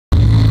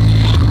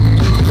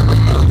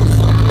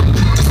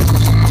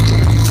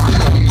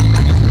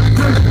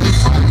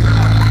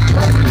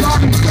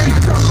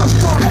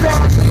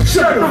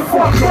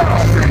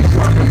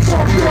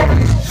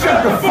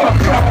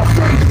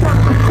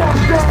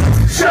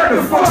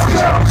the fuck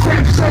up.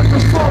 Shut the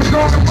fuck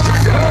up.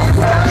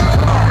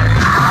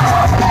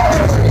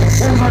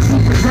 All I do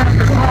is rap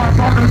the car,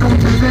 I don't know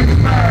your name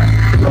back.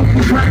 Don't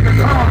you drag the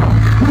car.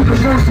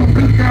 Universal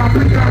beat down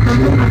the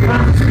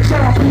universe.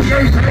 Sharp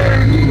PA's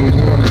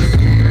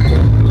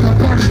the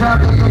first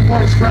rapper, the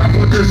worst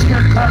rapper, the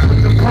skin clapper,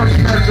 the first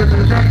measure, the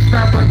next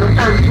rapper, the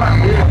first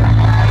rapper.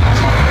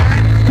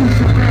 Who's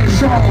the main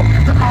song?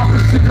 The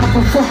opposite of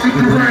a fucking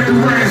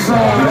Duran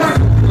song.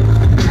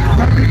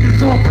 My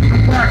niggas off with the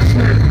wax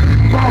shit.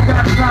 My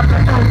rap got the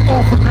earth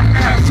off of the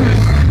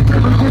axis.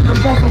 Killing with the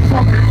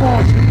motherfucking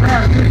balls, you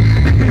bastard.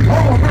 Niggas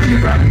hard, where you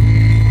at?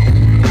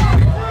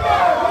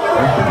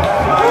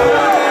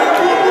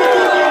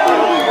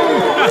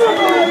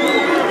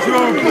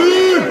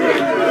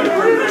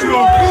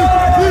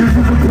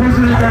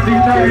 Of the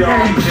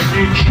United States. If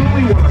you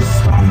truly want to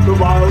stop the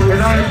violence,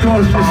 and I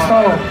endorse this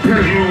song,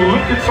 if you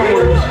look at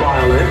someone who's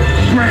violent,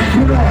 you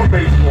put on a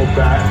baseball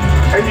bat,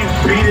 and you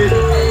beat it.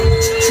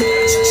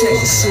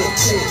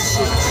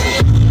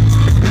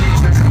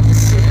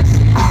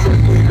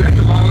 Obviously, then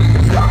the violence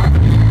will stop.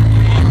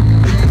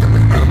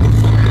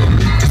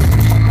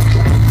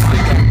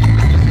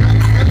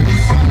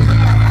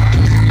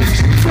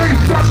 Say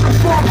shut the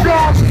fuck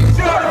up!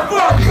 Shut the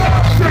fuck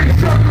up! Say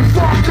shut the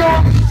fuck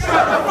up!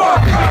 Shut the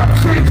fuck up!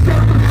 Say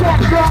shut the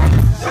fuck up!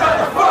 Shut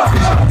the fuck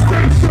up!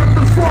 Say shut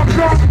the fuck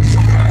up!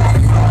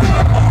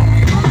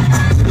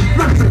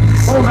 Listen,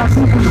 all I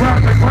do is rap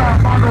the crap.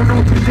 I don't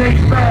know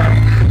today's bad.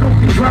 Don't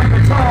be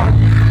dragging time.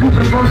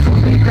 Universal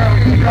beat down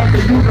the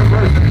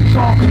universe.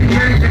 Sharp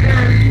PA's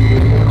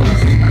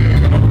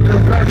the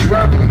best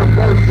rapper, the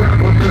worst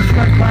rapper, the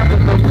skin clapper,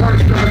 the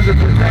first rapper,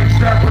 the next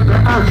rapper, the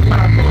earth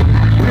rapper.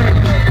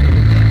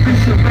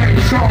 This your main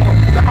song,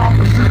 the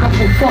opposite of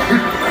a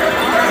fucking.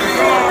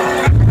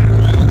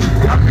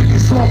 Y'all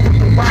niggas off with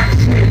the wax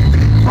shit.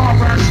 My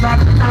rap's not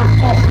the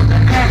earth off of the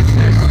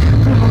axis.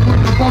 Filling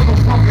with the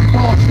motherfucking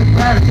balls and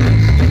passion.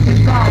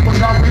 Niggas die when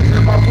I'm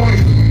raising my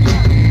voice.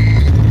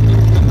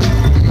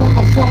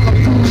 Motherfucker,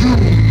 do you?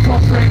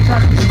 Fuck ain't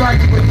got to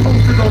strike you and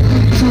post it on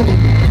YouTube.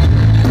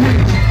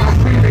 I'm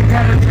feeling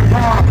energy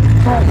hard.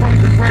 Don't wait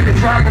to win the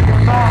dragon or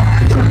not.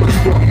 Shut the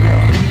fuck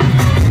up.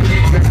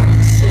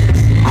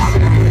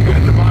 Get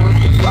the violence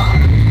to stop.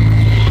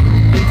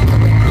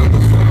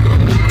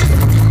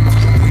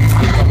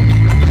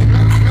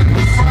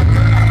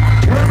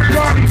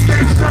 Everybody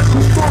say shut the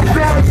fuck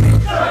up.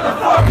 Shut the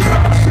fuck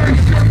up. Say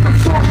shut the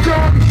fuck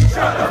up.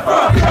 Shut the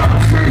fuck up.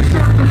 Say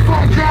shut the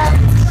fuck up.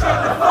 Shut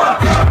the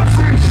fuck up.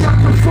 Say shut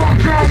the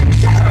fuck up.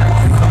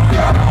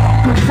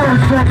 The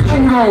first verse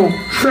Uno,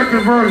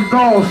 second verse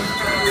Dos.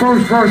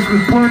 First verse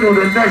was Bruno,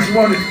 the next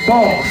one is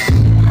Boss.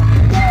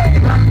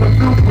 Back the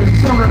milk was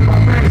chillin', my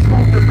man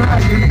smoked the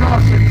bag and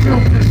Doss and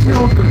killed his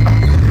children.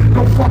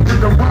 No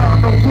fucking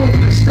around, no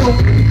movement,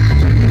 stupid.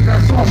 Niggas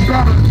that's off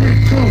dollars get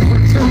killed for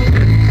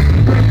tilting.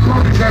 Big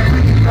cronies that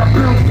bitches got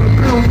bills for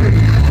building.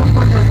 Some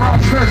fucking rock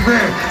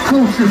president,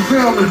 close your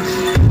feelings.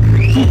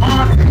 Too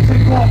hot,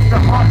 take off the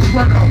hot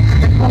sweater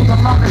and pull the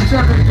lock and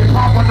cheddar and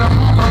pop on the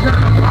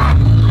pop.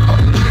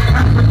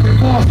 African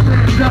boss,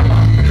 Mandela.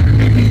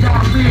 Niggas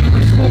got me,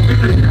 we smoking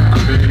the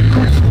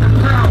pushing the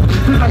pound.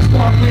 Then I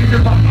start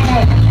leaning my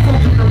arm,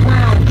 fucking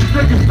around.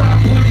 Niggas stop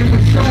playing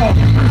with Shaw.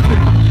 Listen,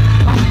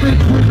 I'm big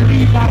with the E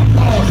my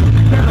paws.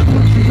 Never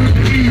put you in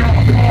the ER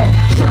paw.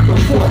 Shut the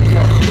fuck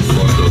up.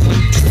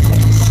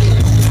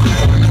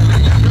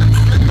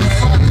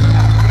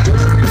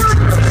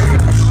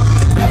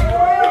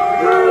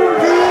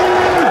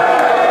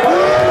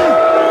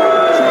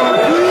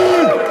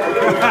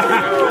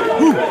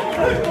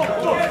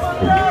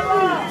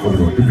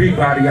 The big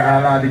body, your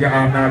ally, your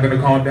arm now gonna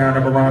calm down.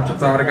 I'm around, I'm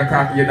sorry, I got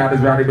cocky, you're not as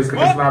rowdy, but it's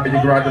gonna slap in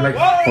your garage like,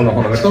 hold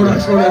on, slow that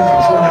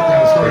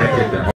down.